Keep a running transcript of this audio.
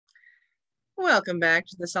Welcome back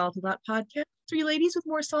to the Salty Lot Podcast. Three ladies with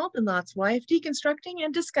more salt than Lot's wife, deconstructing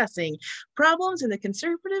and discussing problems in the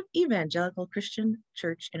conservative evangelical Christian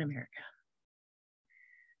church in America.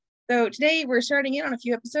 So today we're starting in on a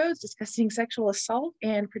few episodes discussing sexual assault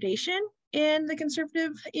and predation in the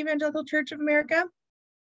conservative evangelical church of America.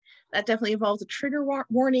 That definitely involves a trigger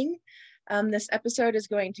warning. This episode is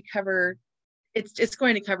going to cover, it's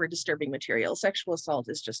going to cover disturbing material. Sexual assault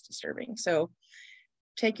is just disturbing. So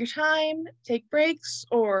take your time, take breaks,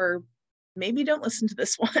 or maybe don't listen to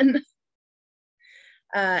this one.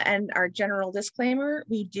 And our general disclaimer,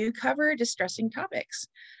 we do cover distressing topics.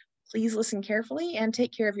 Please listen carefully and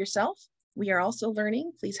take care of yourself. We are also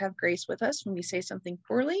learning. Please have grace with us when we say something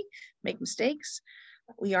poorly, make mistakes.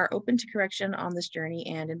 We are open to correction on this journey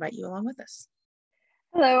and invite you along with us.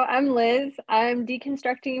 Hello, I'm Liz. I'm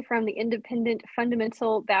deconstructing from the Independent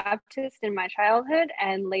Fundamental Baptist in my childhood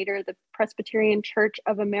and later the Presbyterian Church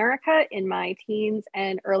of America in my teens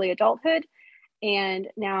and early adulthood. And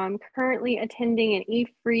now I'm currently attending an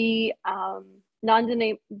E-Free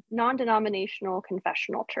non-denominational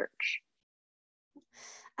confessional church.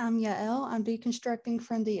 I'm Yael. I'm deconstructing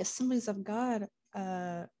from the Assemblies of God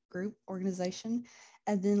organization,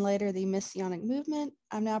 and then later the Messianic movement.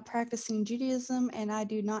 I'm now practicing Judaism, and I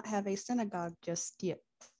do not have a synagogue just yet.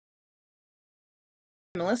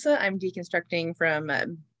 Melissa, I'm deconstructing from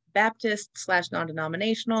Baptist /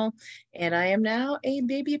 non-denominational, and I am now a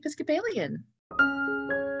baby Episcopalian.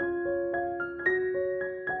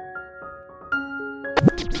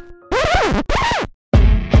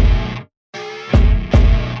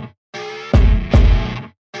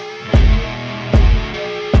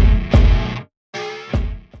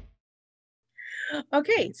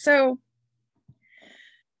 Okay, so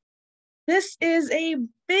this is a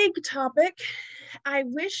big topic. I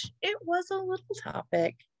wish it was a little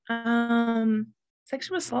topic.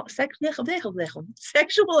 Sexual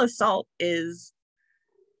assault is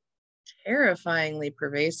terrifyingly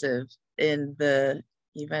pervasive in the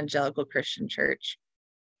evangelical Christian church.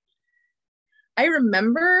 I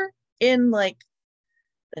remember in like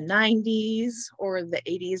the 90s or the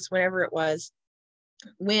 80s, whenever it was,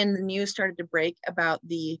 when the news started to break about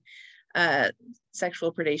the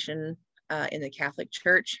sexual predation in the Catholic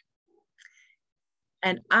Church.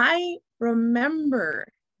 And I remember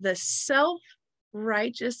the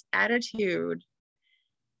self-righteous attitude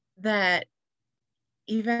that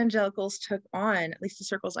evangelicals took on, at least the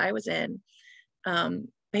circles I was in,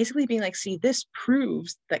 basically being like, see, this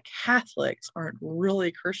proves that Catholics aren't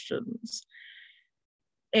really Christians.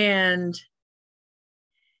 And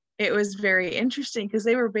it was very interesting because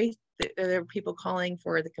there were people calling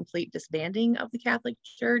for the complete disbanding of the Catholic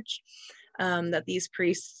Church, that these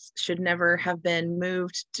priests should never have been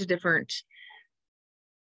moved to different,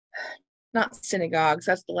 not synagogues,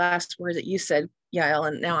 that's the last word that you said, Yael,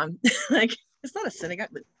 and now I'm like, it's not a synagogue,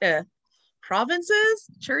 but provinces,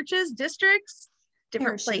 churches, districts,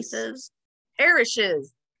 different places,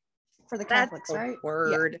 parishes. For the Catholics, right?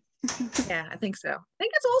 Word. Yeah, I think so. I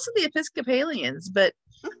think it's also the Episcopalians, but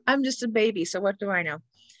I'm just a baby, so what do I know?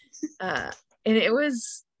 And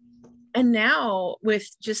now with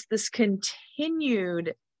just this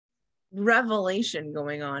continued revelation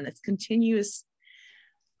going on, it's continuous.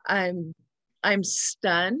 I'm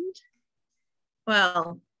stunned.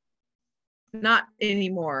 Well, not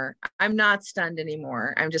anymore. I'm not stunned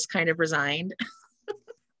anymore. I'm just kind of resigned.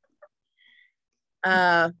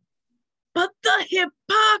 But the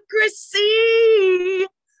hypocrisy,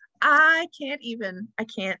 I can't.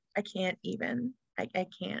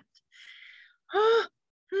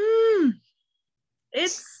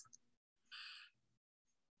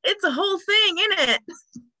 It's a whole thing, isn't it?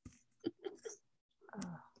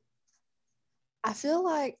 I feel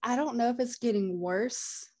like, I don't know if it's getting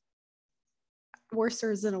worse.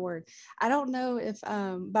 Worser isn't a word. I don't know if, but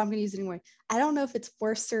I'm going to use it anyway. I don't know if it's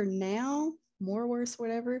worser now, more worse,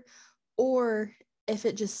 whatever, or if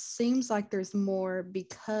it just seems like there's more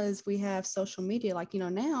because we have social media. Like,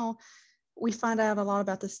 now we find out a lot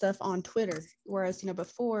about this stuff on Twitter, whereas,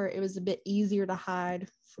 before it was a bit easier to hide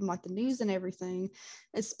from like the news and everything,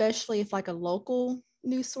 especially if like a local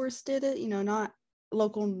news source did it, not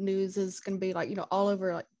local news is going to be like, all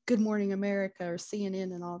over like Good Morning America or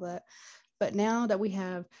CNN and all that. But now that we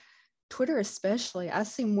have Twitter, especially, I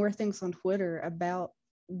see more things on Twitter about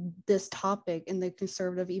this topic in the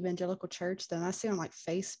conservative evangelical church than I see on like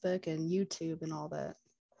Facebook and YouTube and all that.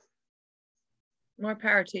 More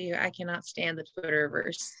power to you. I cannot stand the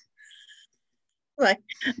Twitterverse. Like,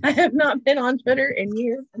 I have not been on Twitter in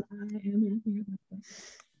years.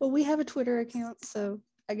 Well, we have a Twitter account, so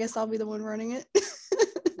I guess I'll be the one running it.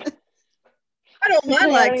 I don't mind I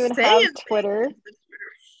like don't even saying have Twitter.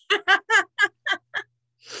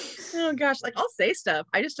 Oh gosh, like I'll say stuff.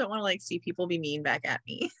 I just don't want to like see people be mean back at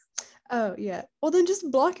me. Oh yeah. Well, then just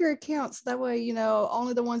block your accounts. That way,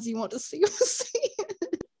 only the ones you want to see will see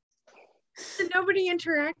it. And nobody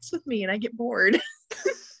interacts with me, and I get bored.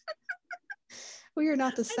 Well, you're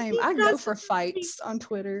not the same. keep I go for gossiping. fights on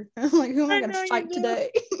Twitter. I'm like, who am I going know to you fight do.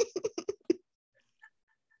 today?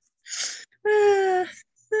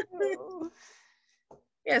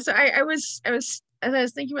 Yeah, so I was as I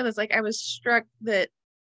was thinking about this, like I was struck that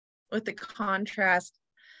with the contrast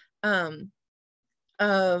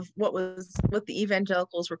of what the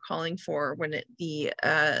evangelicals were calling for when the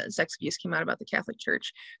sex abuse came out about the Catholic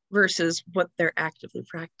Church versus what they're actively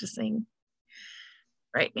practicing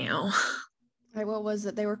right now. Like, what was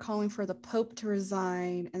it? They were calling for the Pope to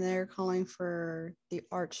resign, and they're calling for the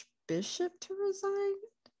Archbishop to resign.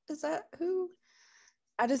 Is that who?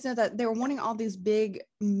 I just know that they were wanting all these big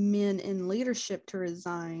men in leadership to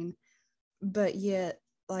resign, but yet,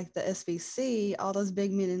 like the SBC, all those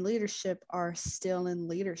big men in leadership are still in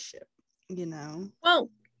leadership, Well,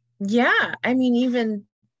 yeah, I mean, even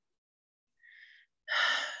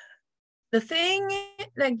the thing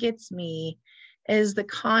that gets me is the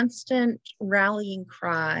constant rallying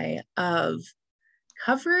cry of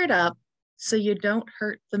cover it up so you don't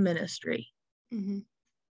hurt the ministry. Mm-hmm.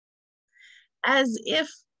 As if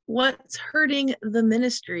what's hurting the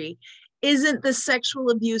ministry isn't the sexual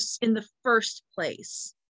abuse in the first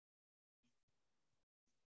place.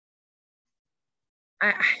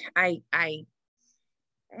 Yeah,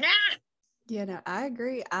 no, I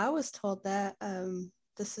agree. I was told that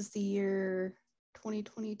this is the year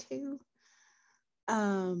 2022.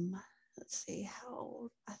 Let's see how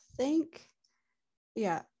old. I think,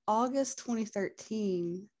 yeah, August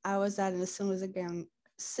 2013. I was at an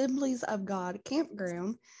Assemblies of God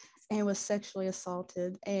campground and was sexually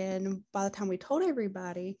assaulted. And by the time we told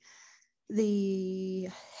everybody, the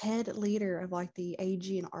head leader of like the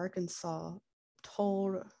AG in Arkansas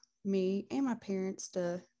told me and my parents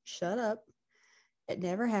to shut up. It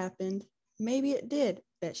never happened. Maybe it did.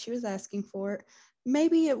 Bet she was asking for it.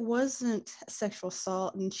 Maybe it wasn't sexual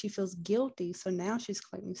assault and she feels guilty. So now she's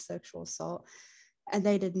claiming sexual assault. And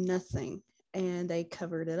they did nothing. And they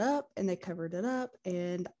covered it up and they covered it up.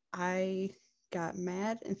 And I got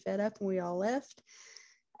mad and fed up and we all left.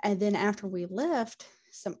 And then after we left,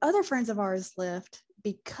 some other friends of ours left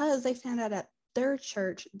because they found out at their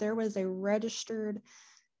church there was a registered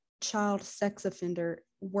child sex offender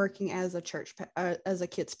working as a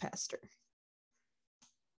kids pastor.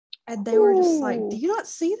 And they were just like, do you not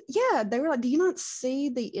see? Yeah, they were like, do you not see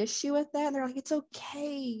the issue with that? And they're like, it's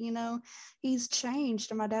okay, he's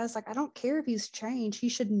changed. And my dad's like, I don't care if he's changed. He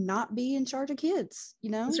should not be in charge of kids,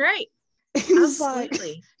 That's right. He was like,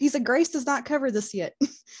 he said, Grace does not cover this yet.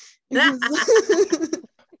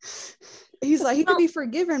 He's like, he could be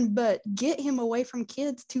forgiven, but get him away from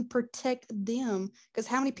kids to protect them. Because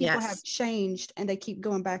how many people have changed and they keep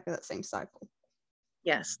going back to that same cycle?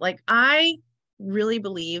 Yes. Like I really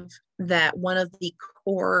believe that one of the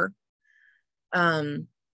core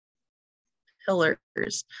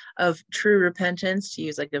pillars of true repentance, to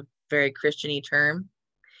use like a very Christian-y term,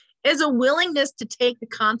 is a willingness to take the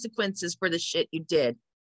consequences for the shit you did.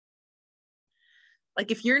 Like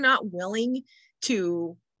if you're not willing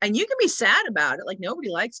to, and you can be sad about it, like nobody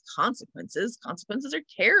likes consequences. Consequences are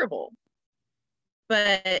terrible.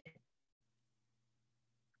 But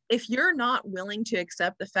if you're not willing to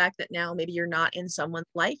accept the fact that now maybe you're not in someone's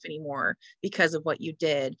life anymore because of what you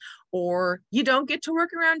did, or you don't get to work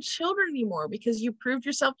around children anymore because you proved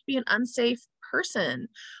yourself to be an unsafe person,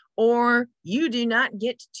 or you do not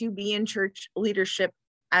get to be in church leadership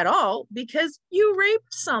at all because you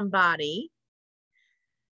raped somebody.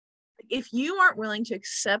 If you aren't willing to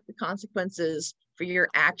accept the consequences for your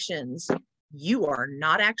actions, you are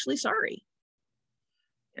not actually sorry.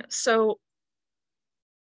 So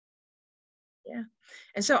yeah.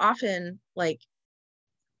 And so often, like,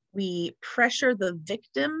 we pressure the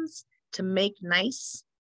victims to make nice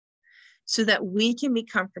so that we can be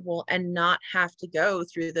comfortable and not have to go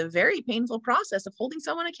through the very painful process of holding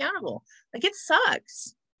someone accountable. Like, it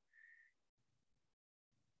sucks.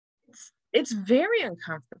 It's very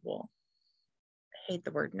uncomfortable. I hate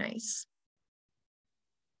the word nice.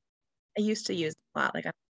 I used to use it a lot. Like,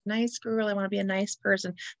 I'm a nice girl. I want to be a nice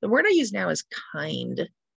person. The word I use now is kind.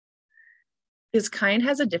 Because kind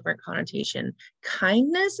has a different connotation.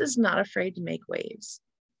 Kindness is not afraid to make waves.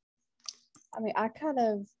 I mean, I kind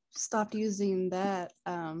of stopped using that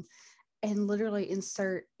and literally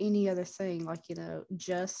insert any other thing, like,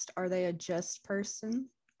 just, are they a just person?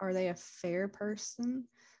 Are they a fair person?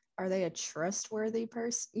 are they a trustworthy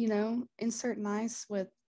person? You know, insert nice with,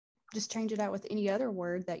 just change it out with any other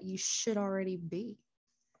word that you should already be.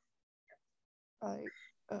 Like,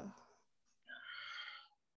 so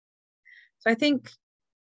I think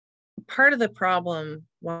part of the problem,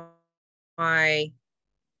 why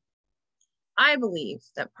I believe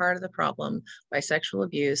that part of the problem why sexual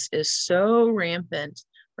abuse is so rampant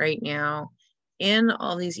right now in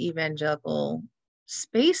all these evangelical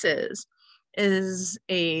spaces is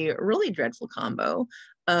a really dreadful combo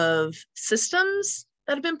of systems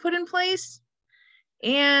that have been put in place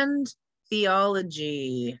and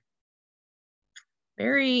theology,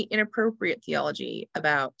 very inappropriate theology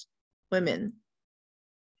about women.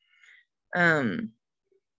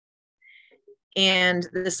 And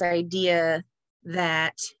this idea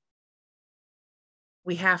that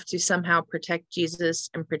we have to somehow protect Jesus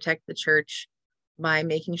and protect the church by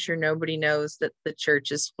making sure nobody knows that the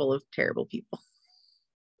church is full of terrible people.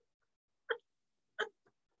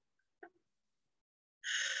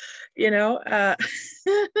 You know,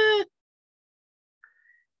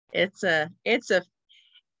 it's not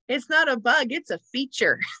a bug, it's a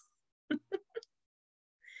feature.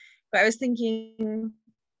 But I was thinking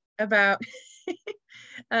about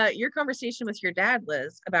your conversation with your dad,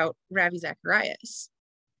 Liz, about Ravi Zacharias.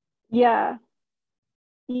 Yeah,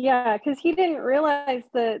 because he didn't realize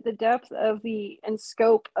the depth of the and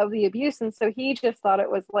scope of the abuse, and so he just thought it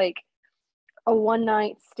was like a one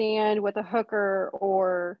night stand with a hooker,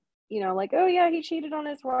 or like, oh yeah, he cheated on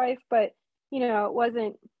his wife, but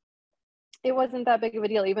it wasn't that big of a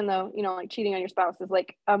deal, even though like cheating on your spouse is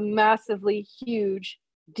like a massively huge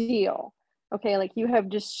deal. Okay, like you have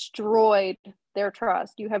destroyed their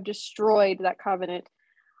trust, you have destroyed that covenant.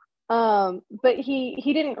 But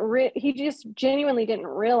he just genuinely didn't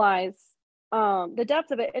realize the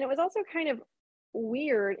depth of it. And it was also kind of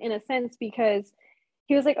weird in a sense, because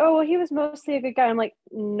he was like, oh well, he was mostly a good guy. I'm like,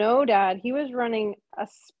 no, Dad, he was running a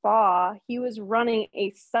spa, he was running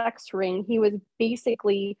a sex ring, he was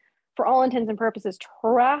basically, for all intents and purposes,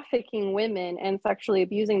 trafficking women and sexually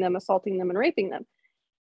abusing them, assaulting them, and raping them.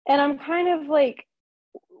 And I'm kind of like,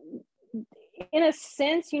 in a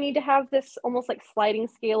sense, you need to have this almost like sliding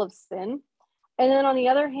scale of sin. And then on the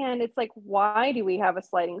other hand, it's like, why do we have a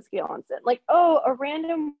sliding scale on sin? Like, oh, a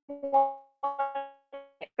random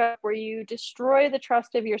where you destroy the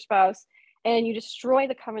trust of your spouse and you destroy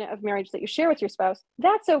the covenant of marriage that you share with your spouse,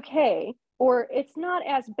 that's okay. Or it's not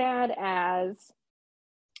as bad as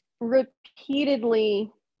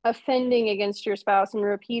repeatedly offending against your spouse and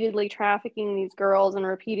repeatedly trafficking these girls and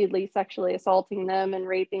repeatedly sexually assaulting them and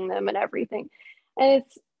raping them and everything. And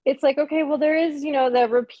it's like, okay, well, there is, the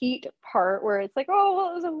repeat part where it's like, oh, well,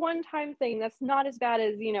 it was a one-time thing. That's not as bad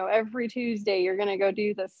as, every Tuesday you're going to go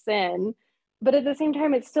do the sin. But at the same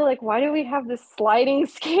time, it's still like, why do we have this sliding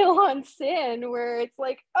scale on sin where it's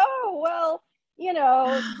like, oh, well,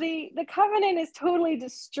 the covenant is totally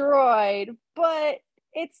destroyed, but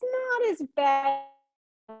it's not as bad.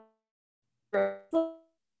 Oh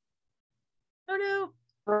no,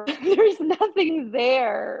 there's nothing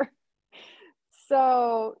there.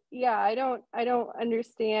 So yeah, I don't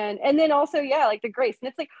understand. And then also, yeah, like the grace, and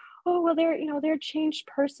it's like, oh well, they're a changed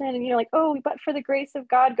person, and like, oh, but for the grace of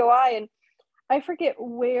God go I. And I forget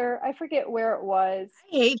where it was.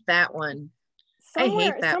 I hate that one.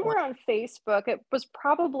 Somewhere on Facebook. It was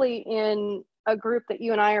probably in a group that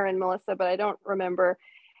you and I are in, Melissa, but I don't remember.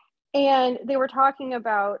 And they were talking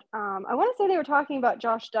about, I want to say they were talking about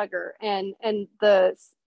Josh Duggar and the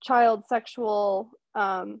child sexual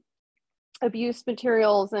abuse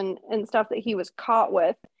materials and stuff that he was caught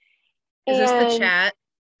with. Is this the chat?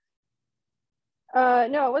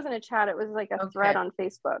 No, it wasn't a chat. It was like a thread on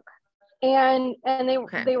Facebook. And they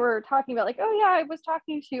were talking about like, oh yeah, I was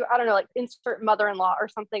talking to, I don't know, like insert mother-in-law or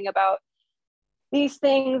something about these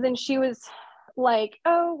things. And she was like,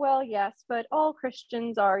 oh well, yes, but all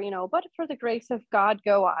Christians are, but for the grace of God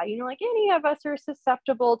go I. Like any of us are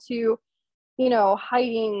susceptible to,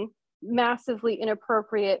 hiding massively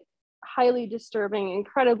inappropriate, highly disturbing,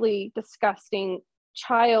 incredibly disgusting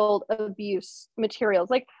child abuse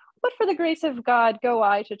materials. Like, but for the grace of God go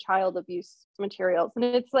I to child abuse materials. And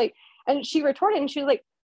it's like, and she retorted and she was like,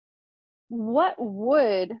 what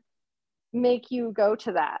would make you go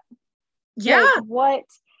to that? Yeah. Like, what?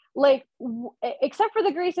 Like, except for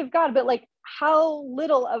the grace of God, but like, how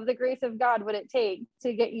little of the grace of God would it take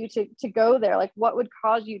to get you to go there? Like, what would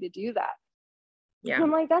cause you to do that? Yeah. And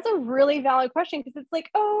I'm like, that's a really valid question, because it's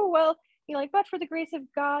like, oh well, like, but for the grace of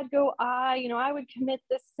God go I. I would commit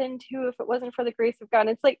this sin too if it wasn't for the grace of God. And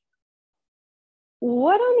it's like,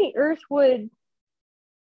 what on the earth would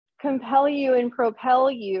compel you and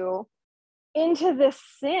propel you into this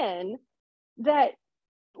sin that,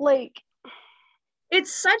 like,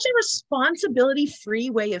 it's such a responsibility free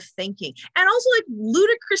way of thinking, and also like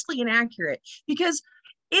ludicrously inaccurate, because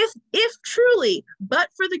if truly but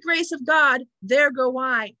for the grace of God there go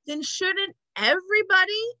I, then shouldn't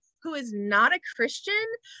everybody who is not a Christian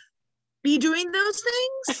be doing those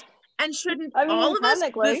things? And shouldn't I mean, all of us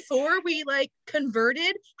technically, before we like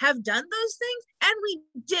converted have done those things? And we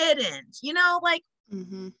didn't, you know, like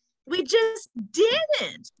we just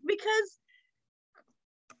didn't, because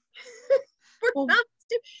we're Well, not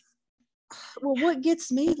stupid. well, what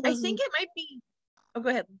gets me, I Liz, think it might be, oh, go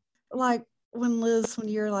ahead. like when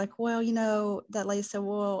you're like, well, you know, that lady said,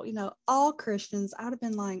 well, you know, all Christians, I'd have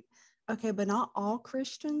been like, okay, but not all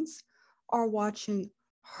Christians are watching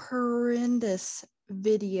horrendous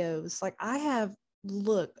videos. Like I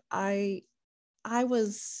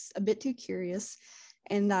was a bit too curious,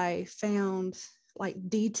 and I found like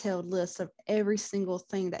detailed lists of every single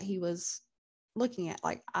thing that he was looking at.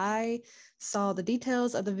 Like I saw the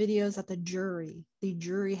details of the videos that the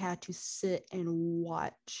jury had to sit and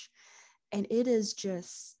watch. And it is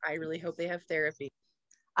just, I really hope they have therapy.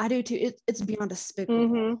 I do too. It's beyond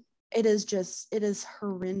despicable. It is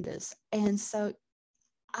horrendous. And so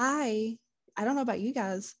I don't know about you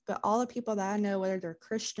guys, but all the people that I know, whether they're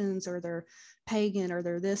Christians or they're pagan or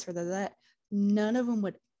they're this or they're that, none of them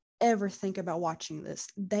would ever think about watching this.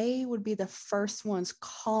 They would be the first ones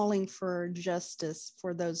calling for justice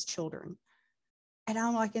for those children. And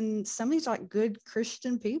I'm like, and some of these like good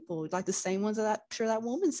Christian people, like the same ones that I'm sure that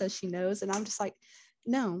woman says she knows. And I'm just like,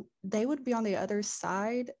 no, they would be on the other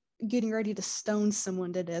side getting ready to stone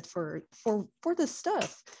someone to death for this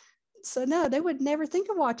stuff. So no, they would never think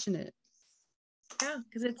of watching it. Yeah,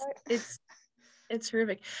 because it's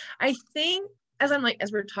horrific. I think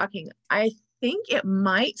as we're talking, I think it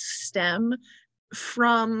might stem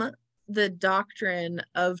from the doctrine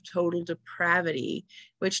of total depravity,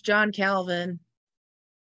 which John Calvin,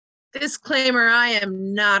 disclaimer, I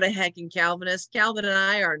am not a hecking Calvinist. Calvin and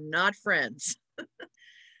I are not friends.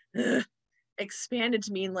 Expanded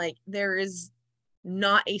to mean like there is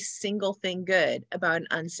not a single thing good about an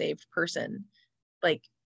unsaved person. Like,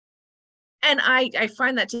 and I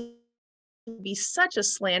find that to be such a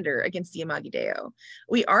slander against the Imago Dei.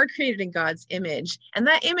 We are created in God's image, and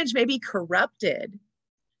that image may be corrupted,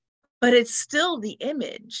 but it's still the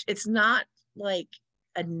image. It's not like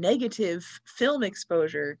a negative film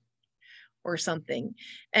exposure or something.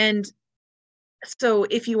 And so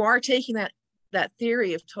if you are taking that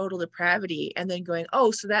theory of total depravity and then going, oh,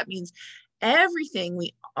 so that means everything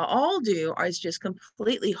we all do is just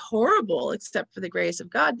completely horrible except for the grace of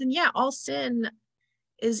God, then yeah, all sin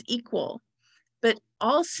is equal. But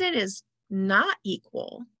all sin is not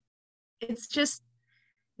equal. It's just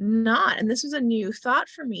not. And this was a new thought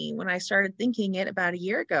for me when I started thinking it about a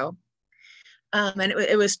year ago. And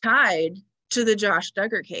it was tied to the Josh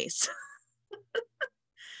Duggar case.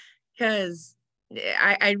 Because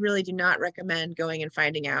I really do not recommend going and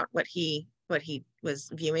finding out what he was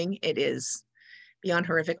viewing. It is beyond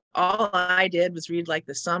horrific. All I did was read like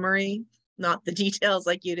the summary, not the details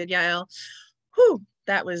like you did, Yael. Whew,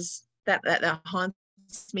 that haunts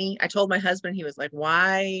me. I told my husband, he was like,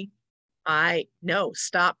 why? No,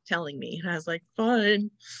 stop telling me. And I was like, fine,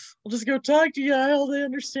 I'll just go talk to Yael. They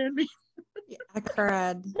understand me. Yeah,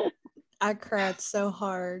 I cried so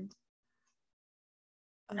hard.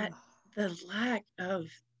 The lack of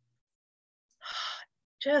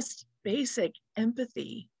just basic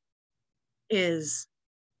empathy is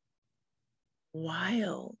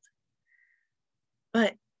wild.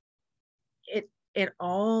 But it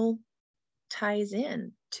all ties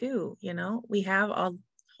in too, you know. We have a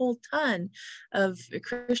whole ton of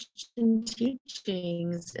Christian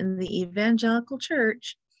teachings in the evangelical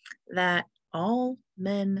church that all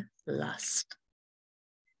men lust,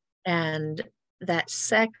 and that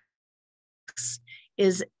sex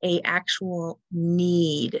is a actual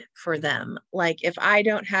need for them. Like, if I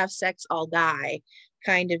don't have sex, I'll die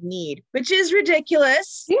kind of need, which is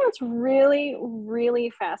ridiculous. You know what's really, really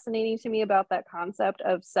fascinating to me about that concept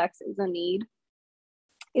of sex is a need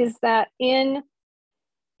is that in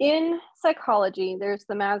psychology, there's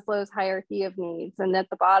the Maslow's hierarchy of needs, and at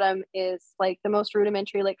the bottom is like the most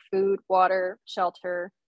rudimentary, like food, water,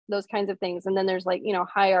 shelter, those kinds of things. And then there's like, you know,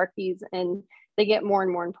 hierarchies, and they get more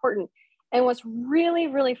and more important. And what's really,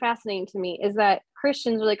 really fascinating to me is that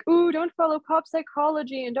Christians are like, ooh, don't follow pop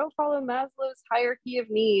psychology and don't follow Maslow's hierarchy of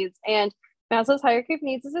needs. And Maslow's hierarchy of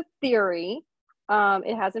needs is a theory.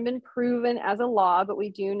 It hasn't been proven as a law, but we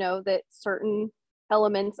do know that certain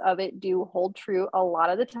elements of it do hold true a lot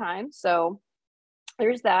of the time. So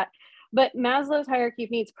there's that. But Maslow's hierarchy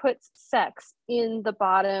of needs puts sex in the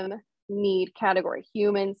bottom need category.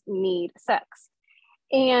 Humans need sex.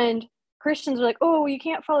 And Christians are like, oh, you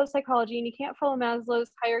can't follow psychology and you can't follow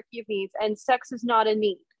Maslow's hierarchy of needs, and sex is not a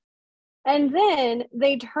need. And then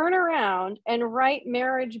they turn around and write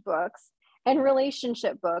marriage books and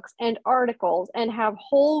relationship books and articles and have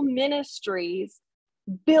whole ministries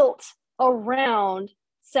built around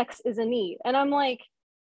sex is a need. And I'm like,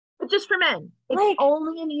 but just for men. It's like,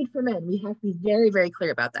 only a need for men. We have to be very, very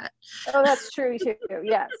clear about that. Oh, that's true too.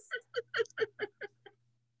 Yes.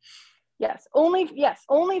 Yes, only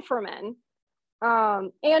for men.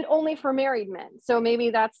 And only for married men. So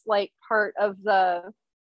maybe that's like part of the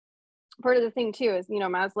thing too, is, you know,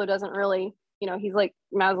 Maslow doesn't really, you know, he's like,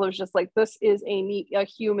 Maslow's just like, this is a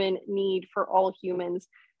human need for all humans,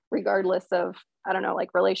 regardless of, I don't know,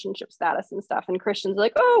 like relationship status and stuff. And Christians are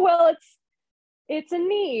like, oh, well, it's a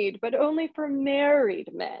need, but only for married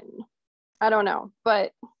men. I don't know,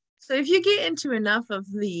 but. So if you get into enough of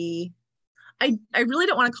the, I really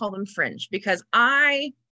don't want to call them fringe, because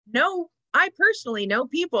I personally know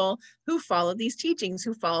people who follow these teachings,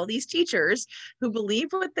 who follow these teachers, who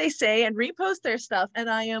believe what they say and repost their stuff, and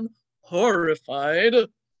I am horrified.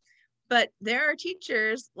 But there are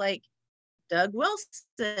teachers like Doug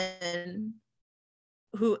Wilson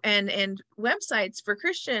who and websites for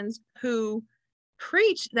Christians who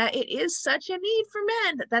preach that it is such a need for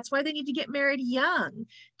men, that's why they need to get married young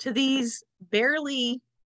to these barely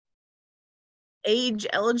age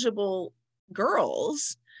eligible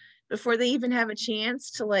girls before they even have a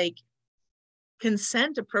chance to like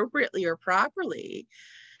consent appropriately or properly,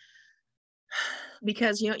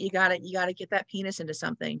 because you gotta get that penis into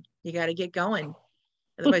something. You gotta get going,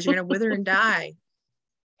 otherwise you're gonna wither and die.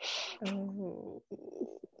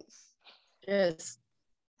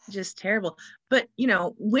 Just terrible. But you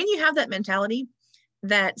know, when you have that mentality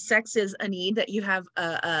that sex is a need, that you have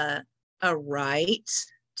a right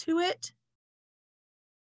to it,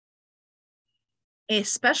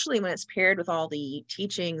 especially when it's paired with all the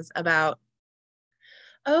teachings about,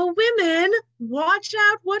 oh, women, watch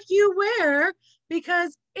out what you wear,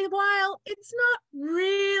 because while it's not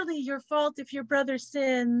really your fault if your brother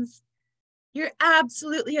sins, you're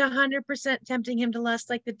absolutely 100% tempting him to lust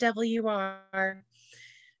like the devil you are.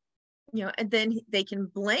 You know, and then they can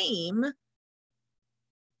blame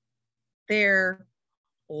their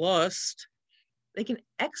lust. They can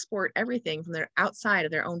export everything from their outside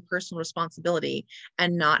of their own personal responsibility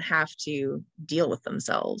and not have to deal with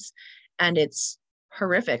themselves. And it's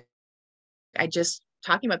horrific.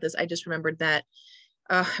 Talking about this, I just remembered that,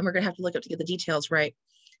 and we're going to have to look up to get the details right,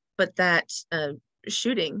 but that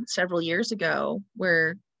shooting several years ago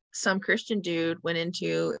where some Christian dude went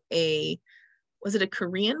into was it a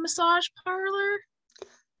Korean massage parlor?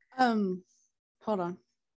 Hold on.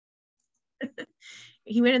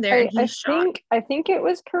 He went in there and he shot. I think it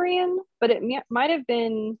was Korean, but it might have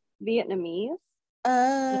been Vietnamese.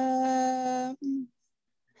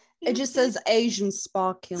 It just says Asian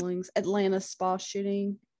spa killings, Atlanta spa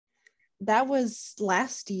shooting. That was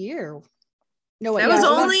last year. No, wait, that was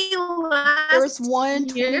only last. There was one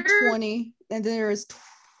 2020, and then there was.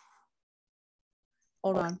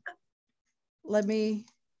 Hold on.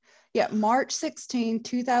 March 16,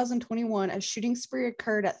 2021, a shooting spree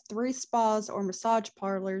occurred at 3 spas or massage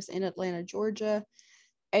parlors in Atlanta, Georgia.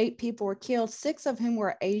 8 people were killed, 6 of whom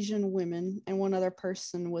were Asian women, and 1 other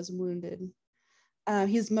person was wounded.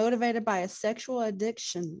 He was motivated by a sexual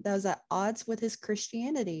addiction that was at odds with his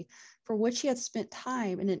Christianity, for which he had spent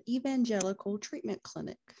time in an evangelical treatment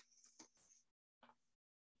clinic.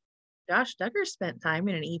 Josh Duggar spent time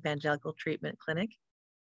in an evangelical treatment clinic.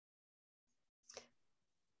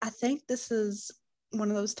 I think this is one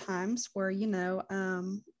of those times where, you know,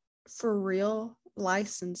 for real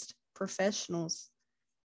licensed professionals,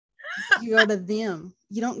 you go to them.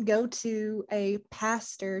 You don't go to a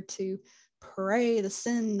pastor to pray the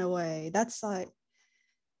sin away. That's like,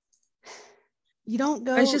 you don't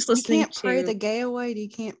go, you can't pray the gay away. You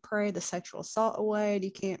can't pray the sexual assault away.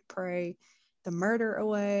 You can't pray the murder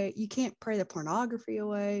away. You can't pray the pornography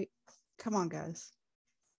away. Come on, guys.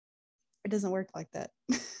 It doesn't work like that.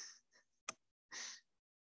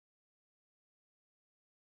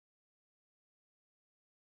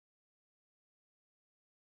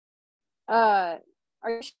 Are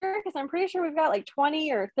you sure? Because I'm pretty sure we've got like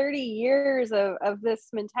 20 or 30 years of this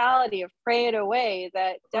mentality of pray it away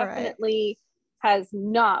that definitely has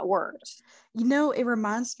not worked. You know, it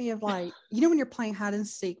reminds me of like, you know, when you're playing hide and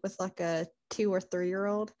seek with like a 2 or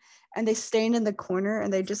 3-year-old and they stand in the corner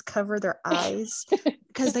and they just cover their eyes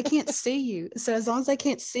because they can't see you. So as long as they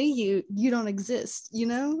can't see you, you don't exist. You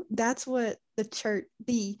know, that's what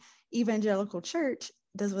the evangelical church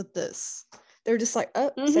does with this. They're just like,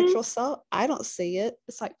 oh, Mhm. sexual assault, I don't see it.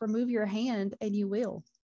 It's like, remove your hand and you will.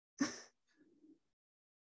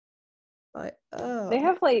 But oh,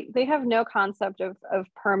 They have no concept of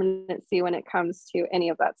permanency when it comes to any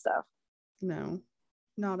of that stuff. no,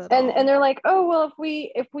 not at And all. and they're like, oh well,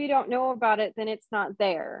 if we don't know about it, then it's not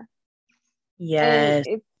there. Yes.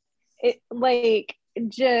 And it like,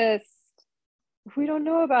 just, if we don't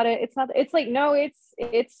know about it, it's not. It's like, no,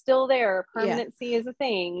 it's still there. Permanency is a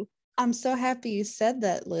thing. I'm so happy you said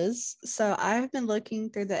that, Liz. So I have been looking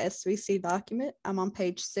through the SBC document. I'm on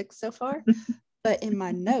page 6 so far. But in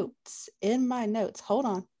my notes, hold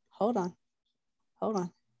on.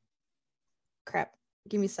 Crap.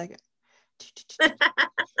 Give me a second.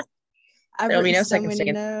 I've There'll be written no so second.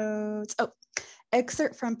 many notes. Oh,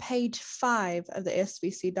 excerpt from page 5 of the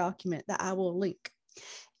SBC document that I will link.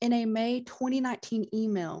 In a May 2019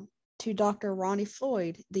 email to Dr. Ronnie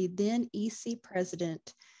Floyd, the then EC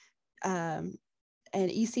president, and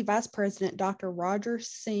EC Vice President Dr. Roger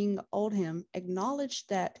Singh Oldham acknowledged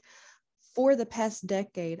that for the past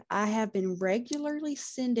decade, I have been regularly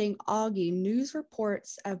sending Augie news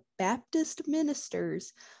reports of Baptist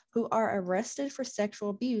ministers who are arrested for sexual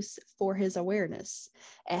abuse for his awareness.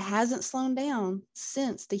 It hasn't slowed down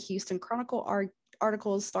since the Houston Chronicle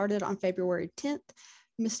articles started on February 10th.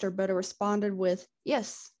 Mr. Boto responded with,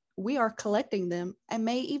 yes, we are collecting them and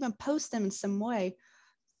may even post them in some way,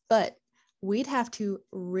 but we'd have to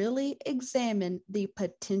really examine the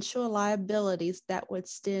potential liabilities that would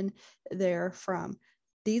stem therefrom.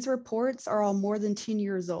 These reports are all more than 10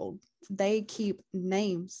 years old. They keep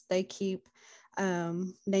names. They keep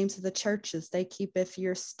names of the churches. They keep if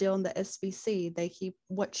you're still in the SBC. They keep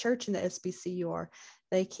what church in the SBC you are.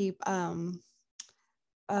 They keep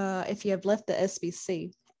if you have left the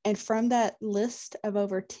SBC. And from that list of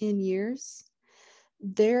over 10 years,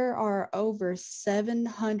 there are over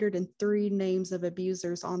 703 names of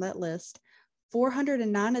abusers on that list.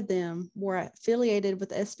 409 of them were affiliated with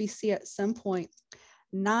SBC at some point.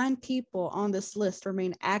 9 people on this list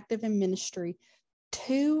remain active in ministry,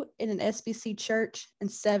 2 in an SBC church and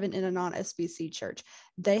 7 in a non-SBC church.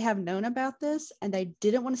 They have known about this and they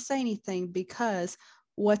didn't want to say anything because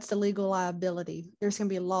what's the legal liability? There's going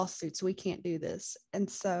to be lawsuits. We can't do this. And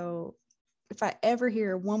so if I ever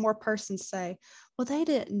hear one more person say, well, they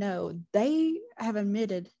didn't know, they have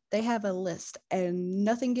admitted they have a list and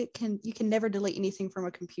you can never delete anything from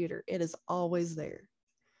a computer. It is always there.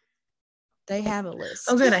 They have a list.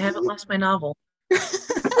 Oh, good. I haven't lost my novel.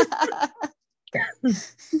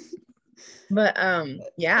 But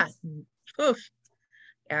yeah. Oof.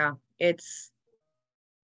 Yeah, it's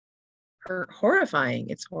horrifying.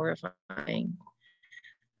 It's horrifying.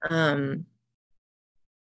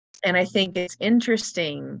 And I think it's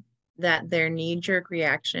interesting that their knee-jerk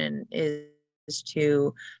reaction is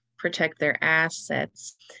to protect their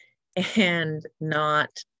assets and not,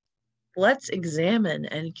 let's examine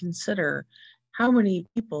and consider how many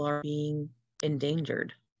people are being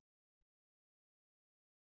endangered.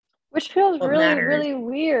 Which feels What really, matters. really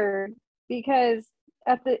weird, because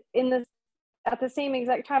at the same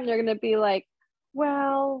exact time, they're going to be like,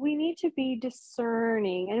 well, we need to be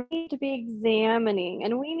discerning and we need to be examining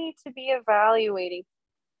and we need to be evaluating.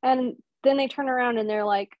 And then they turn around and they're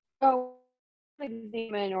like, oh,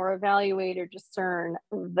 examine or evaluate or discern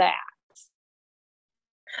that.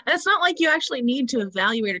 And it's not like you actually need to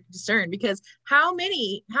evaluate or discern, because how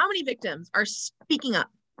many victims are speaking up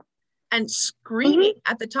and screaming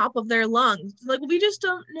at the top of their lungs, like, we just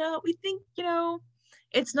don't know. We think,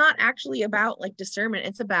 it's not actually about like discernment.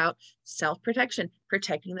 It's about self-protection,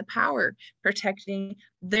 protecting the power, protecting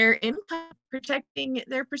their income, protecting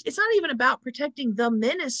their, it's not even about protecting the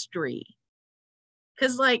ministry.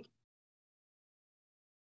 Because like,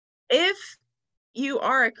 if you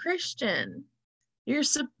are a Christian, you're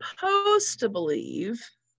supposed to believe,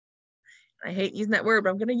 I hate using that word, but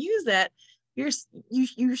I'm going to use that. You're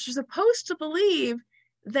supposed to believe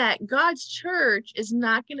that God's church is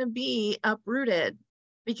not going to be uprooted,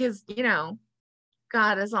 because,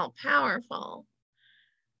 God is all powerful.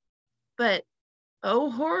 But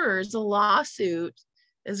oh horrors, a lawsuit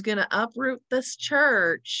is going to uproot this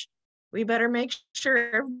church. We better make sure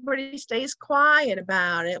everybody stays quiet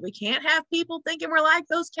about it. We can't have people thinking we're like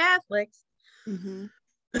those Catholics.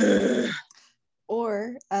 Mm-hmm.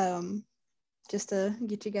 Or just to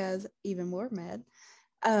get you guys even more mad,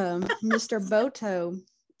 Mr. Boto,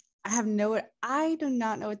 I do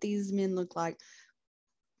not know what these men look like.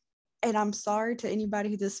 And I'm sorry to anybody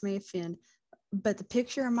who this may offend, but the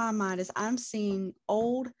picture in my mind is I'm seeing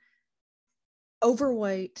old,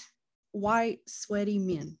 overweight, white, sweaty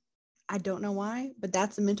men. I don't know why, but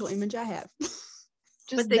that's the mental image I have.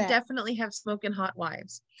 But they definitely have smoking hot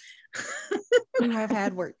wives who have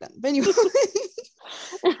had work done. But anyway,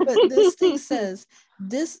 but this thing says,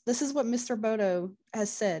 this is what Mr. Bodo has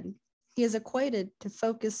said. He is equated to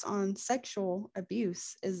focus on sexual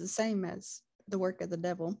abuse is the same as the work of the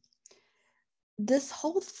devil. This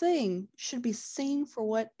whole thing should be seen for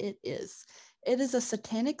what it is. It is a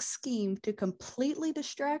satanic scheme to completely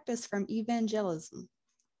distract us from evangelism.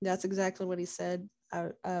 That's exactly what he said.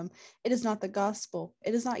 It is not the gospel.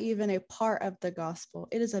 It is not even a part of the gospel.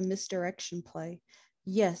 It is a misdirection play.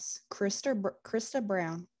 Yes, Krista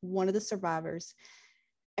Brown, one of the survivors,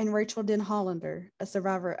 and Rachel Den Hollander, a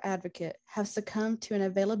survivor advocate, have succumbed to an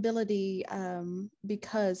availability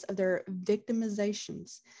because of their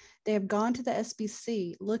victimizations. They have gone to the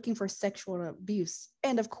SBC looking for sexual abuse,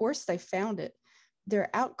 and of course they found it. Their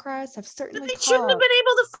outcries have certainly But they shouldn't have been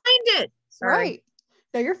able to find it. Sorry. Right.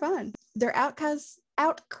 No, you're fine. Their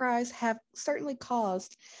outcries have certainly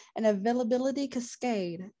caused an availability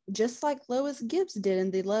cascade, just like Lois Gibbs did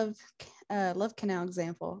in the Love Canal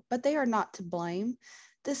example, but they are not to blame.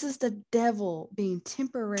 This is the devil being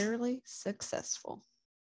temporarily successful.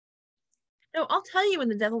 No, I'll tell you when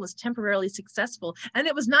the devil was temporarily successful, and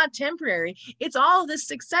it was not temporary. It's all this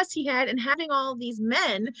success he had in having all these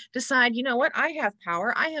men decide, you know what, I have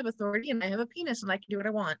power, I have authority, and I have a penis, and I can do what I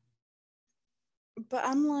want. But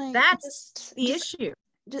I'm like, that's the issue.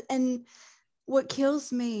 And what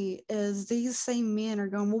kills me is these same men are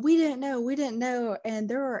going, well, we didn't know. And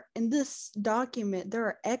there are, in this document, there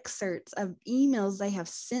are excerpts of emails they have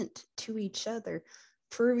sent to each other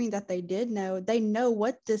proving that they did know. They know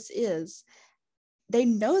what this is. They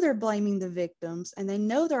know they're blaming the victims, and they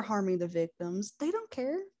know they're harming the victims. They don't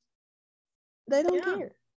care. They don't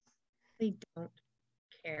care. They don't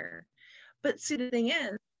care. But see, the thing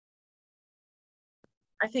is,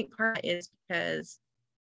 I think part of it is because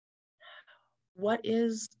what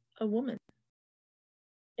is a woman?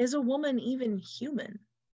 Is a woman even human?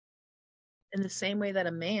 In the same way that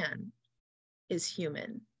a man is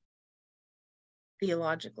human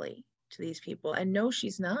theologically to these people. And no,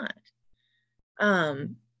 she's not.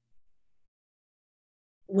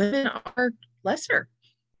 Women are lesser.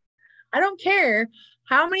 I don't care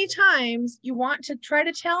how many times you want to try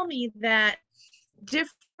to tell me that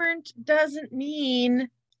different doesn't mean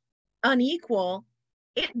unequal.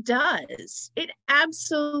 It does. It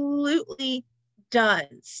absolutely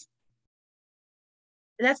does.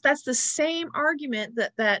 That's the same argument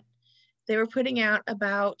that they were putting out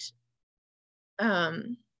about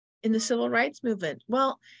in the civil rights movement.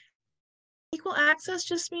 Well, equal access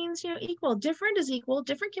just means, equal. Different is equal.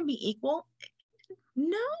 Different can be equal.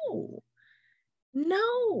 No.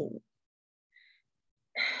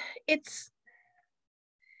 It's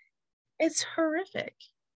horrific.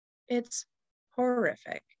 It's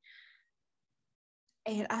horrific.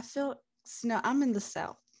 And I feel, I'm in the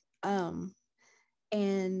South.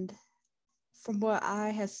 And from what I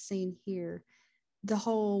have seen here, the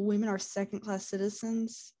whole women are second-class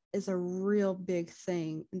citizens is a real big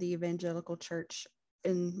thing in the evangelical church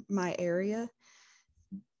in my area.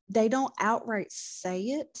 They don't outright say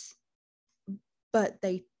it, but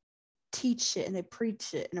they teach it and they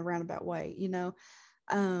preach it in a roundabout way.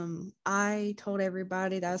 I told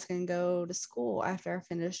everybody that I was going to go to school after I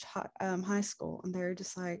finished high school, and they're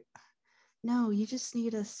just like, no, you just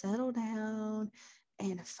need to settle down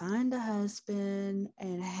and find a husband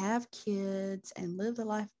and have kids and live the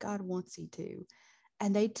life God wants you to.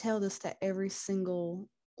 And they tell this to every single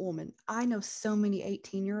woman. I know so many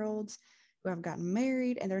 18-year-olds who have gotten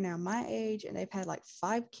married and they're now my age and they've had like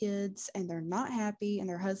 5 kids and they're not happy and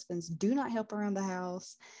their husbands do not help around the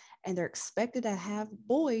house and they're expected to have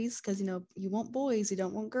boys because, you want boys, you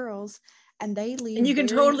don't want girls. And they lead. And you can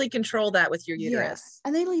totally control that with your uterus. Yeah,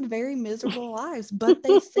 and they lead very miserable lives, but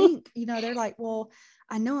they think, they're like, well,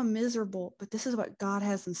 I know I'm miserable, but this is what God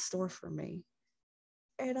has in store for me.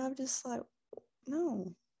 And I'm just like,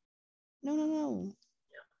 no.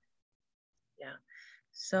 Yeah.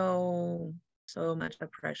 So much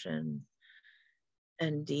oppression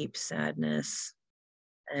and deep sadness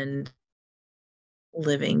and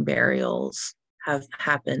living burials have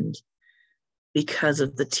happened because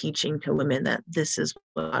of the teaching to women that this is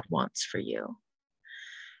what God wants for you.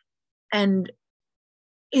 And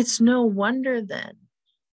it's no wonder then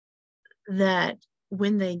that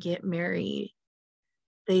when they get married,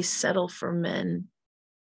 they settle for men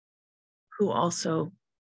who also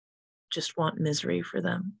just want misery for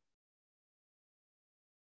them.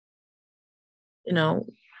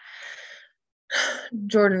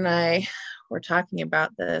 Jordan and I were talking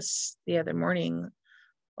about this the other morning.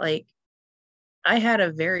 Like, I had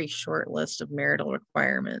a very short list of marital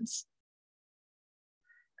requirements.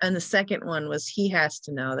 And the second one was he has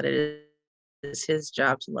to know that it is his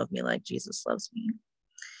job to love me like Jesus loves me.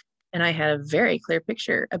 And I had a very clear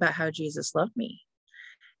picture about how Jesus loved me.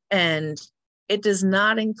 And it does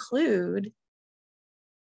not include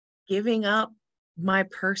giving up my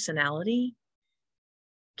personality,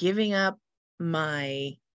 giving up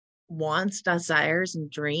my wants, desires, and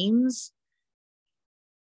dreams.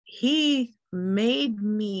 He made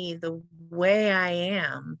me the way I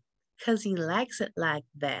am because he likes it like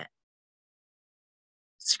that.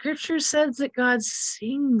 Scripture says that God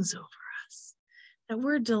sings over us, that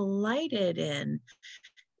we're delighted in,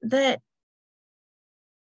 that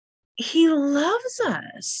he loves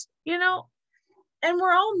us, and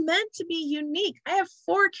we're all meant to be unique. I have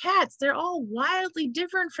 4 cats. They're all wildly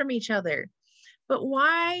different from each other. But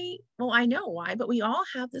why? Well, I know why, but we all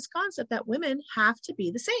have this concept that women have to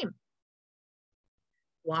be the same.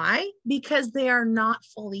 Why? Because they are not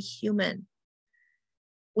fully human.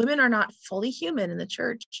 Women are not fully human in the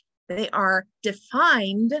church. They are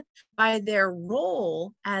defined by their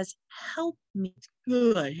role as helpmeet.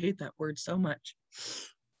 Ugh, I hate that word so much.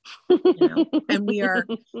 And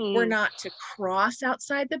we're not to cross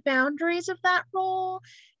outside the boundaries of that role.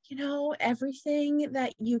 Everything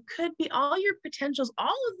that you could be, all your potentials,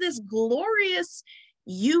 all of this glorious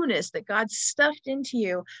you-ness that God stuffed into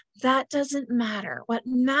you, that doesn't matter. What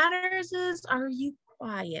matters is, are you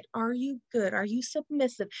quiet? Are you good? Are you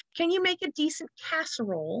submissive? Can you make a decent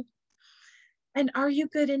casserole? And are you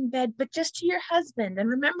good in bed, but just to your husband? And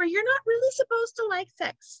remember, you're not really supposed to like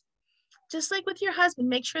sex. Just like with your husband,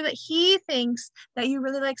 make sure that he thinks that you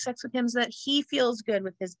really like sex with him so that he feels good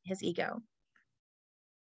with his ego.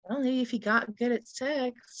 Only if he got good at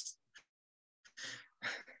sex.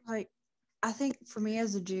 Like, I think for me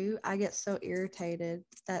as a Jew, I get so irritated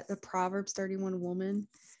that the Proverbs 31 woman,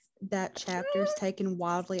 that chapter is taken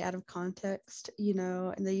wildly out of context, in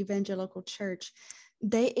the evangelical church.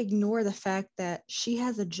 They ignore the fact that she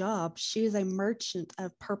has a job. She is a merchant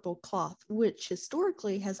of purple cloth, which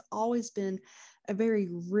historically has always been a very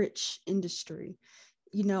rich industry.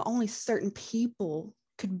 Only certain people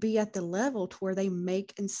could be at the level to where they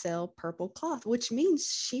make and sell purple cloth, which means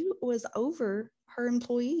she was over her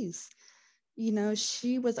employees.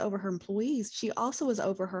 She was over her employees. She also was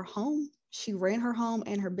over her home. She ran her home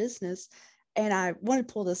and her business. And I want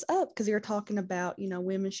to pull this up because you're talking about,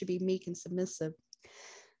 women should be meek and submissive.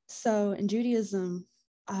 So in Judaism,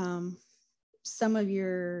 some of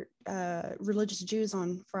your religious Jews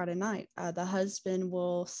on Friday night, the husband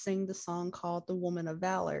will sing the song called The Woman of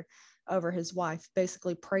Valor over his wife,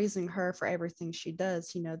 basically praising her for everything she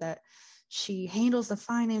does, that she handles the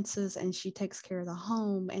finances and she takes care of the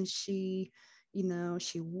home and she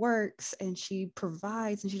works and she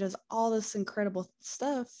provides and she does all this incredible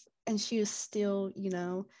stuff. And she is still,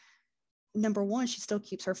 number one, she still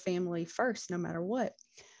keeps her family first no matter what.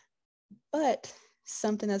 But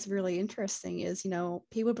something that's really interesting is,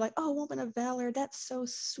 people would be like, oh, woman of valor, that's so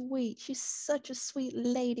sweet. She's such a sweet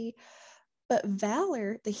lady. But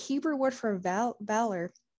valor, the Hebrew word for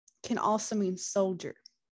valor, can also mean soldier.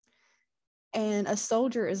 And a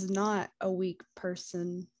soldier is not a weak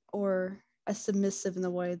person or a submissive in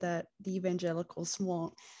the way that the evangelicals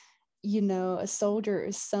want. A soldier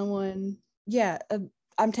is someone,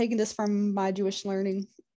 I'm taking this from my Jewish learning.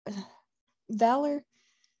 Valor,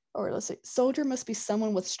 or let's say, soldier must be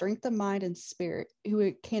someone with strength of mind and spirit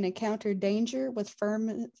who can encounter danger with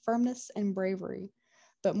firmness and bravery.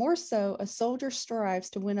 But more so, a soldier strives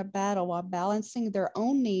to win a battle while balancing their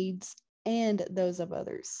own needs and those of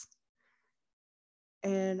others.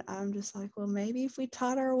 And I'm just like, well, maybe if we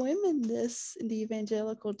taught our women this in the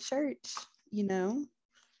evangelical church, you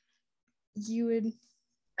would.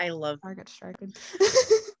 I got distracted.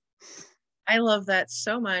 I love that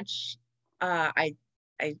so much. I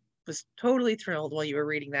was totally thrilled while you were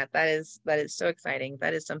reading that. That is so exciting.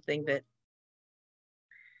 That is something that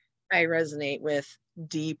I resonate with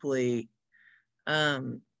deeply.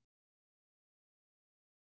 And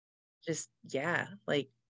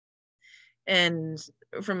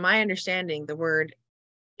from my understanding, the word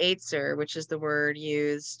Eitzer, which is the word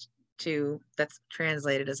used that's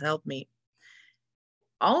translated as help me,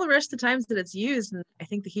 all the rest of the times that it's used, and I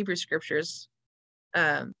think the Hebrew scriptures,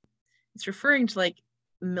 it's referring to like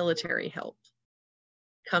military help,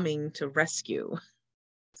 coming to rescue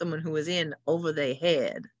someone who was in over their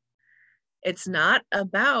head. It's not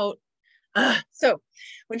about, so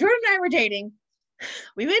when Jordan and I were dating,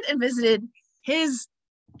 we went and visited his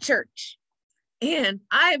church and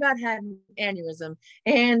I about had an aneurysm.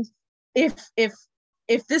 And if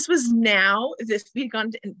if this was now, if we'd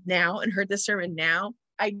gone to now and heard this sermon now,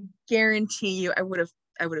 I guarantee you I would have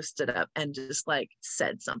stood up and just like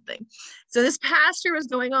said something. So this pastor was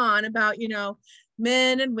going on about,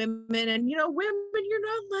 men and women, and women, you're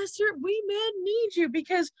not lesser. We men need you,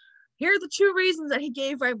 because here are the two reasons that he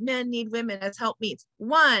gave why men need women as helpmeets.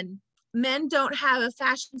 One, men don't have a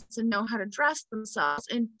fashion sense and know how to dress themselves.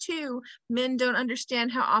 And two, men don't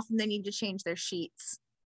understand how often they need to change their sheets.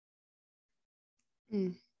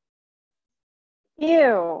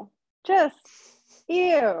 Ew. Just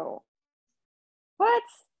ew. What?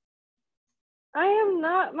 I am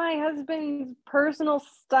not my husband's personal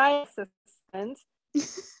style assistant.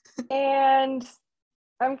 And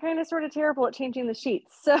I'm kind of sort of terrible at changing the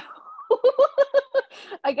sheets. So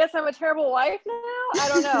I guess I'm a terrible wife now. I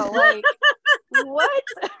don't know. Like, what?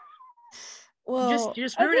 Well,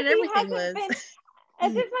 just ruining everything, Liz.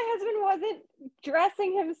 As if my husband wasn't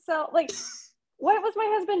dressing himself. Like, what was my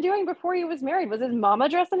husband doing before he was married? Was his mama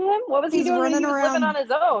dressing him? What was he doing when he was living on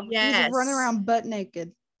his own? Yes. He was running around butt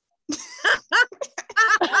naked.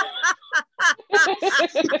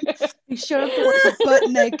 He showed up to work butt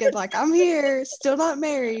naked, like, I'm here, still not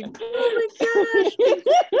married. Oh my gosh.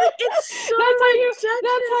 It's so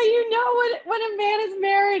that's how you know when a man is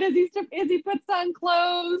married, as he puts on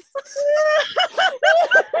clothes.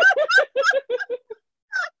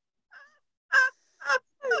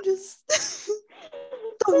 I'm just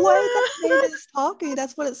the way that man is talking,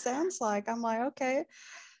 that's what it sounds like. I'm like, okay,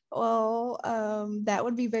 well, that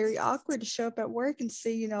would be very awkward to show up at work and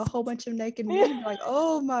see, a whole bunch of naked men, like,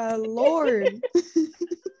 oh my Lord.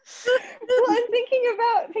 Well, I'm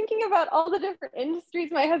thinking about all the different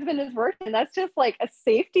industries my husband has worked in. That's just like a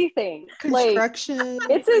safety thing. Construction. Like,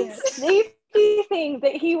 it's a safety thing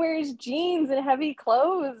that he wears jeans and heavy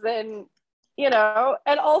clothes, and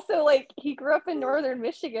and also, like, he grew up in northern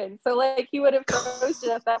Michigan, so like he would have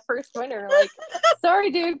roasted us that first winter. Like,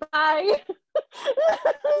 sorry, dude, bye.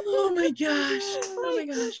 Oh my gosh.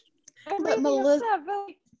 But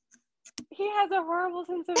like, he has a horrible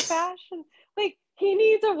sense of fashion. Like, he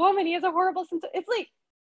needs a woman. He has a horrible sense of, it's like,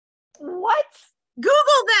 what?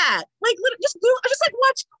 Google that. Like, just like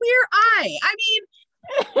watch Queer Eye. I mean,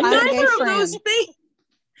 neither of those things.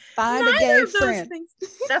 Find a gay friend.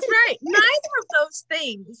 That's right. Neither of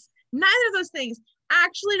those things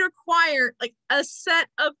actually require like a set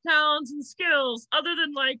of talents and skills other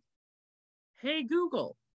than like, hey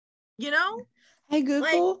Google, Hey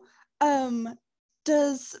Google, like,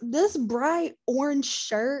 does this bright orange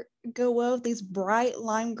shirt go well with these bright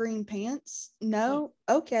lime green pants? No?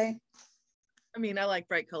 Okay. I mean, I like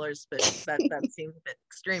bright colors, but that seems a bit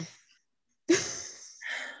extreme.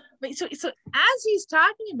 But so as he's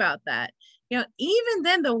talking about that, even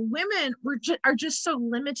then the women are just so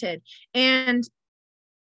limited and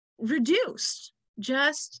reduced,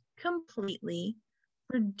 just completely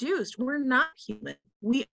reduced. We're not human.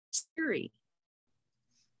 We are Siri.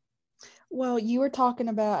 Well, you were talking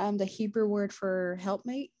about the Hebrew word for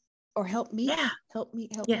helpmate or help me. Yeah. Help me.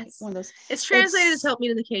 Yes. One of those. It's translated as help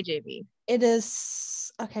me in the KJV. It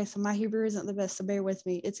is. Okay, so my Hebrew isn't the best, so bear with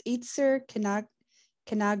me. It's Itzer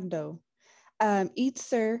Kenagdo.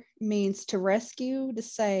 Itzer means to rescue, to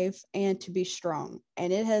save, and to be strong.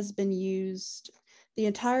 And it has been used the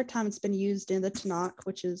entire time it's been used in the Tanakh,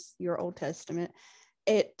 which is your Old Testament.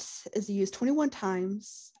 It is used 21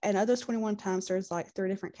 times, and of those 21 times, there's like 3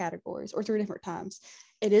 different categories or 3 different times.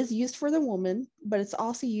 It is used for the woman, but it's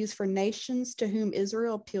also used for nations to whom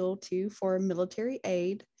Israel appealed to for military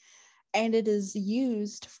aid, and it is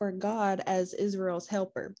used for God as Israel's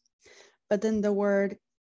helper. But then the word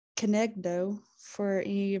kenegdo, for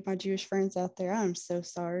any of my Jewish friends out there, I'm so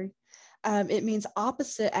sorry. It means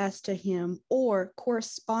opposite as to him or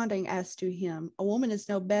corresponding as to him. A woman is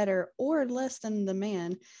no better or less than the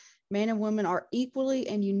man. Man and woman are equally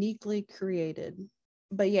and uniquely created.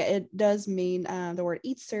 But yeah, it does mean the word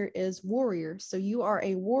Itzer is warrior. So you are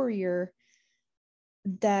a warrior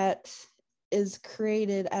that is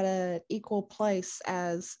created at an equal place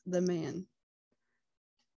as the man.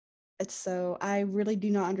 It's so I really do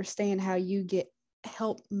not understand how you get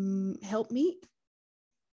help meet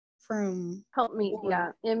from help me.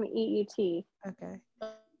 Yeah, MEET. Okay.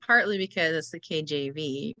 Partly because it's the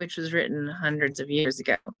KJV, which was written hundreds of years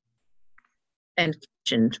ago and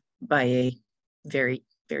commissioned by a very,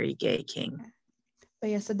 very gay king. But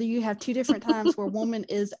yeah, so do you have 2 different times where woman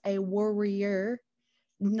is a warrior,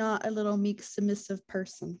 not a little meek, submissive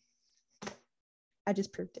person? I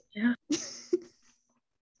just proved it. Yeah.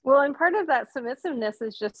 Well, and part of that submissiveness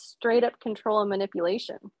is just straight up control and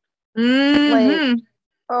manipulation. Mm-hmm. Like,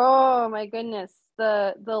 oh my goodness,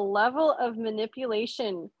 the level of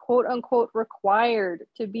manipulation, quote unquote, required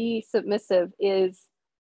to be submissive is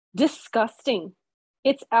disgusting.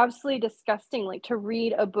 It's absolutely disgusting. Like, to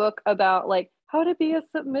read a book about like how to be a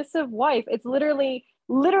submissive wife. It's literally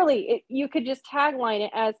you could just tagline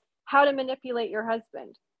it as how to manipulate your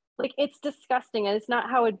husband. Like, it's disgusting, and it's not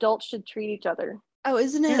how adults should treat each other. Oh,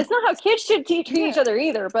 isn't it? It's not how kids should treat each other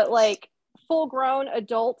either, but like full grown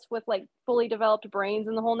adults with like fully developed brains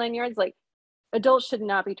and the whole nine yards, like adults should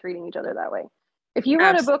not be treating each other that way. If you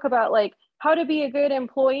wrote a book about like how to be a good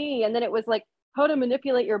employee and then it was like how to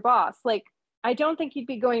manipulate your boss, like I don't think you'd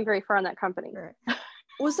be going very far in that company. Right.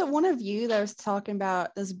 Was it one of you that was talking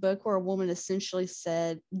about this book where a woman essentially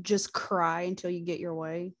said, just cry until you get your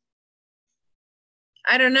way?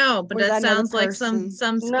 I don't know, but that sounds like some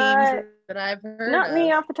schemes that I've heard. Not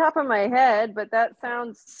me off the top of my head, but that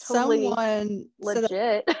sounds totally someone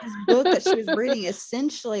legit. This book that she was reading,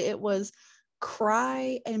 essentially it was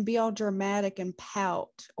cry and be all dramatic and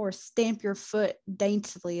pout or stamp your foot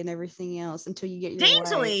daintily and everything else until you get your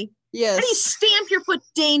daintily way. Yes. How do you stamp your foot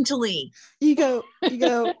daintily? You go I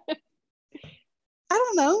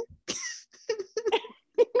don't know.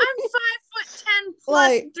 I'm 5'10" plus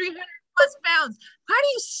like, 300 plus pounds. How do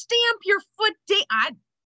you stamp your foot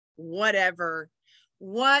whatever.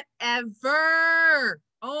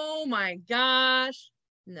 Oh my gosh.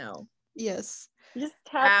 No. Yes. Just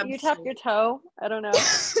tap your toe. I don't know.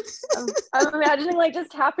 I'm imagining like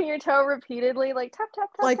just tapping your toe repeatedly, like tap, tap,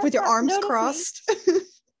 tap. Like tap, with your tap, arms crossed.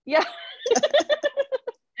 Yeah.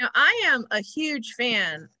 Now, I am a huge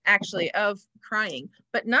fan, actually, of crying,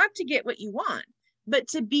 but not to get what you want, but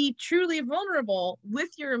to be truly vulnerable with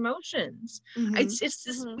your emotions. Mm-hmm. It's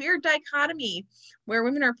this weird dichotomy where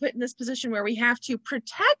women are put in this position where we have to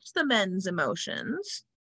protect the men's emotions,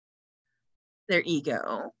 their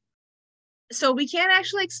ego. So we can't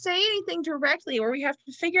actually like say anything directly, or we have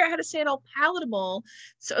to figure out how to say it all palatable.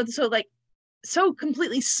 So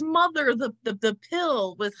completely smother the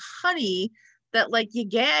pill with honey that like you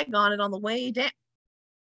gag on it on the way down.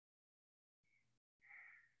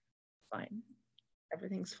 Fine.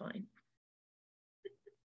 Everything's fine.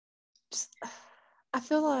 I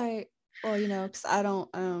feel like, well, because I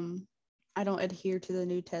don't adhere to the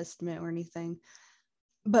New Testament or anything,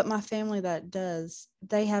 but my family that does,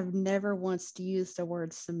 they have never once used the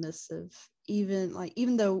word submissive.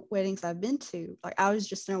 Even though weddings I've been to, like I was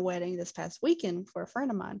just in a wedding this past weekend for a friend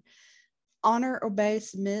of mine. Honor, obey,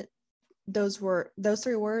 submit, those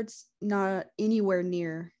 3 words not anywhere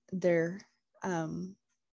near their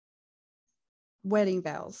wedding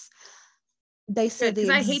vows. They said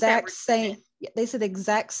the exact same. They said the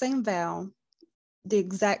exact same vow, the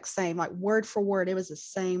exact same, like word for word. It was the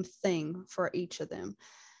same thing for each of them,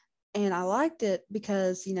 and I liked it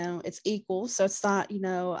because it's equal. So it's not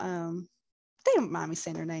they don't mind me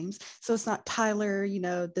saying their names. So it's not Tyler.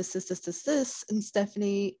 This, and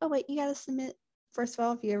Stephanie. Oh wait, you gotta submit. First of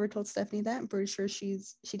all, if you ever told Stephanie that, I'm pretty sure she'd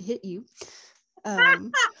hit you.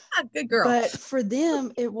 Good girl. But for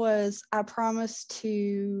them, it was, I promise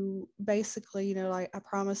to basically, I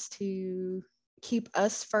promise to keep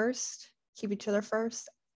us first, keep each other first,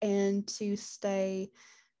 and to stay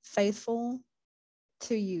faithful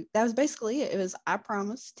to you. That was basically it. It was, I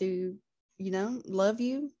promise to, love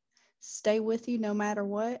you, stay with you no matter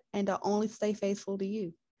what, and to only stay faithful to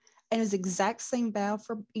you. And it was the exact same vow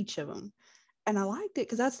for each of them. And I liked it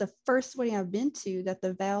because that's the first wedding I've been to that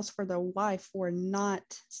the vows for the wife were not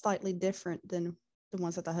slightly different than the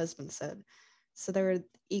ones that the husband said. So they were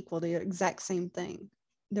equal, the exact same thing.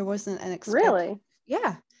 There wasn't an Really?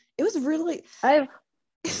 Yeah, it was really. I've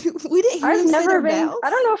never been. Vows. I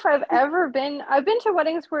don't know if I've ever been. I've been to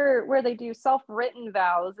weddings where they do self-written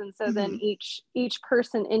vows, and so then each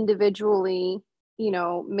person individually,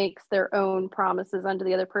 makes their own promises unto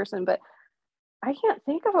the other person, but I can't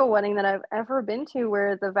think of a wedding that I've ever been to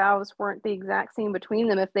where the vows weren't the exact same between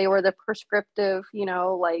them. If they were the prescriptive,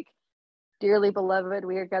 like, dearly beloved,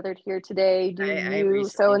 we are gathered here today. Do you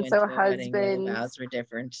so-and-so husband? The vows were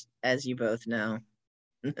different, as you both know.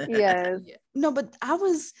 Yes. No, but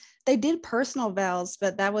they did personal vows,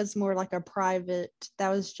 but that was more like a private, that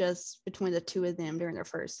was just between the two of them during their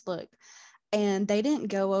first look. And they didn't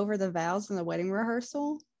go over the vows in the wedding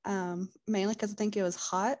rehearsal. Mainly because I think it was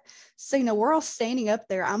hot. So, we're all standing up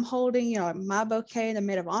there. I'm holding, my bouquet, the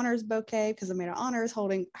maid of honor's bouquet, because the maid of honor is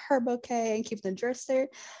holding her bouquet and keeping the dress there.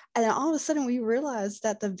 And then all of a sudden we realized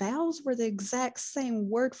that the vows were the exact same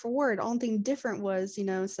word for word. Only thing different was,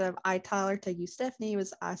 instead of I, Tyler, to you, Stephanie, it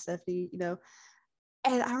was I, Stephanie,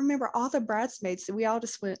 And I remember all the bridesmaids, we all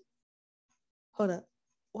just went, hold up,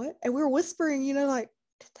 what? And we were whispering, like,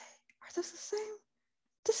 are those the same?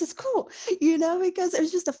 this is cool, because it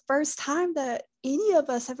was just the first time that any of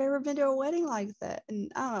us have ever been to a wedding like that.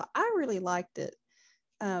 And I don't know, I really liked it.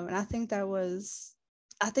 And I think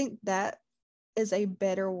that is a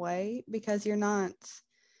better way, because you're not,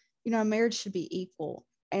 marriage should be equal.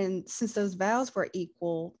 And since those vows were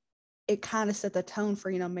equal, it kind of set the tone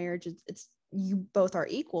for, marriage. It's you both are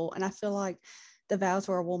equal. And I feel like the vows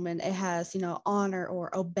for a woman, it has, honor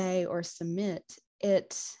or obey or submit.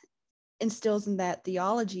 It instills in that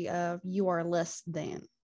theology of you are less than.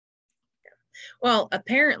 Well,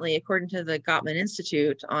 apparently, according to the Gottman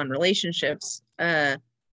Institute on relationships,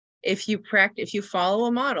 if you follow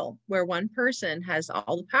a model where one person has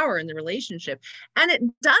all the power in the relationship, and it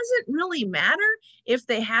doesn't really matter if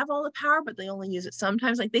they have all the power, but they only use it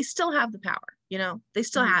sometimes, like they still have the power, they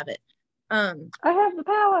still have it. I have the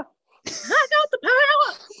power. I got the power.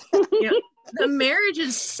 The marriage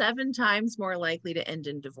is 7 times more likely to end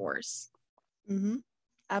in divorce.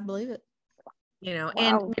 I believe it. Wow.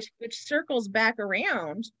 And which circles back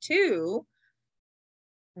around to,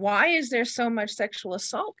 why is there so much sexual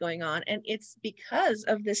assault going on? And it's because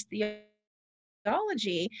of this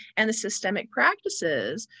theology and the systemic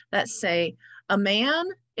practices that say a man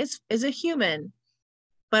is a human,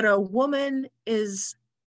 but a woman is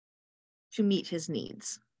to meet his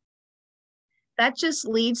needs. That just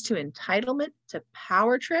leads to entitlement, to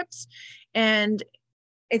power trips. And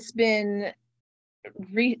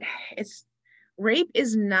rape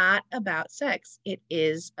is not about sex. It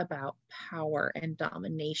is about power and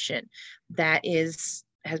domination. That has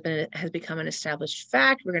become an established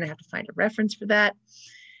fact. We're going to have to find a reference for that.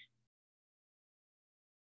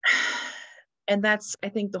 And that's, I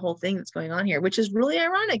think, the whole thing that's going on here, which is really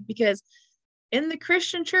ironic, because in the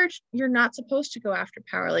Christian church, you're not supposed to go after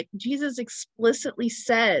power. Like Jesus explicitly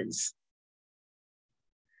says,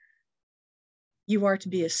 you are to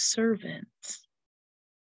be a servant,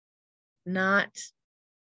 not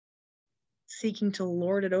seeking to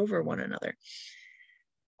lord it over one another.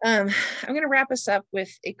 I'm going to wrap us up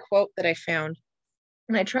with a quote that I found,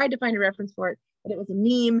 and I tried to find a reference for it, but it was a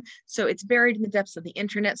meme, so it's buried in the depths of the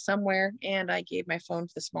internet somewhere, and I gave my phone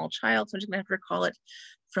to the small child, so I'm just going to have to recall it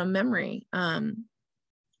from memory.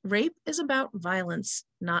 Rape is about violence,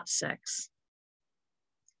 not sex.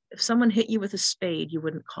 If someone hit you with a spade, you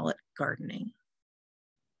wouldn't call it gardening.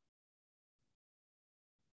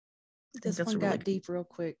 This one got deep real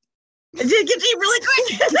quick. It did get deep really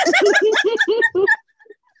quick.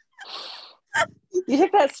 You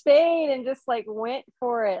took that spade and just went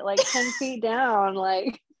for it 10 feet down.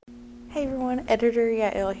 Hey everyone, Editor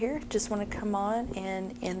Yael here. Just want to come on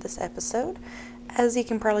and end this episode. As you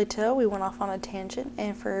can probably tell, we went off on a tangent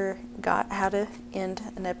and forgot how to end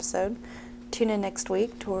an episode. Tune in next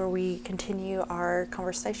week to where we continue our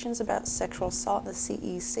conversations about sexual assault in the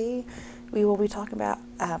CEC. We will be talking about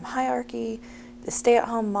hierarchy, the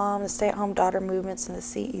stay-at-home mom, the stay-at-home daughter movements in the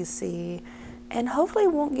CEC, and hopefully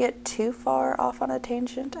won't get too far off on a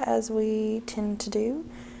tangent as we tend to do.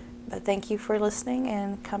 But thank you for listening,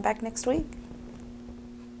 and come back next week.